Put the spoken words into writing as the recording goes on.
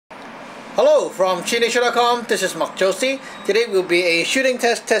Hello from ChiNation.com. This is Mark Josie. Today will be a shooting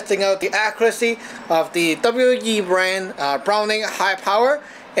test testing out the accuracy of the WE brand Browning high power,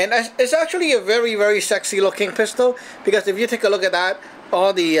 and it's actually a very sexy looking pistol, because if you take a look at that,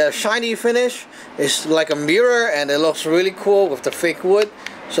 all the shiny finish is like a mirror and it looks really cool with the fake wood.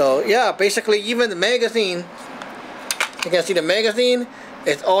 So yeah, basically even the magazine, you can see the magazine,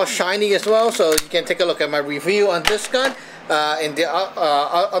 it's all shiny as well. So you can take a look at my review on this gun in the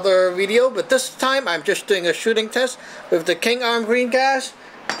other video, but this time I'm just doing a shooting test with the King Arm Green Gas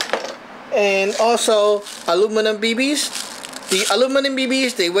and also aluminum BBs. The aluminum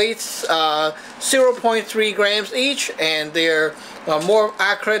BBs, they weigh 0.3 grams each, and they're more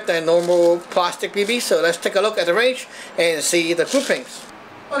accurate than normal plastic BBs. So let's take a look at the range and see the groupings.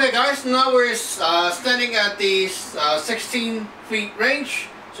 Okay guys, now we're standing at the 16 feet range,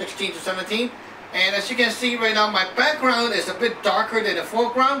 16 to 17. And as you can see right now, my background is a bit darker than the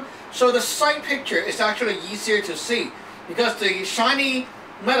foreground, so the side picture is actually easier to see because the shiny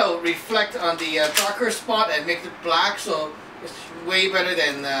metal reflects on the darker spot and makes it black, so it's way better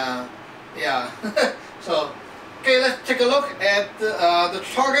than yeah. So okay, let's take a look at the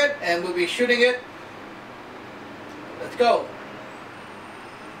target and we'll be shooting it. Let's go.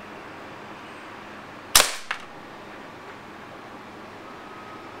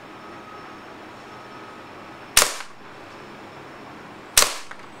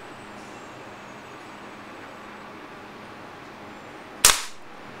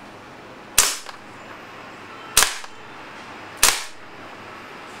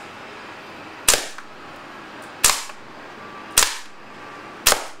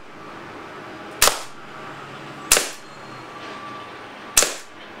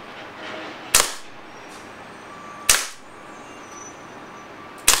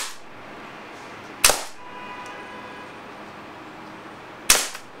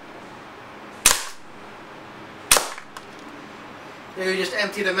 You just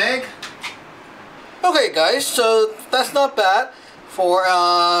empty the mag. Okay guys, so that's not bad for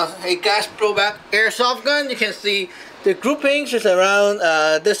a gas blowback airsoft gun. You can see the groupings is around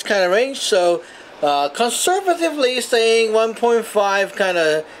this kind of range, so conservatively saying 1.5 kind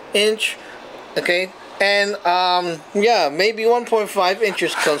of inch, okay, and yeah, maybe 1.5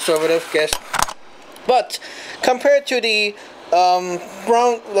 inches conservative guess. But compared to the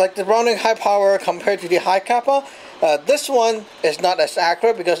Browning high power compared to the high kappa, this one is not as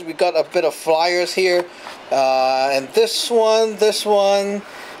accurate because we got a bit of flyers here, and this one,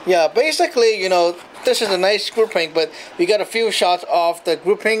 yeah, basically, you know, this is a nice grouping, but we got a few shots off the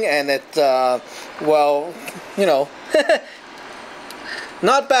grouping, and it's well, you know,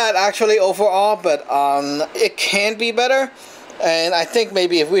 not bad actually overall, but it can be better, and I think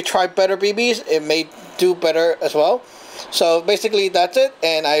maybe if we try better BBs, it may do better as well. So basically that's it,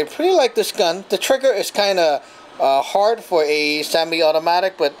 and I pretty like this gun. The trigger is kind of hard for a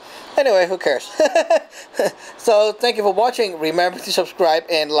semi-automatic, but anyway, who cares? So thank you for watching. Remember to subscribe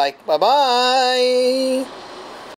and like. Bye bye.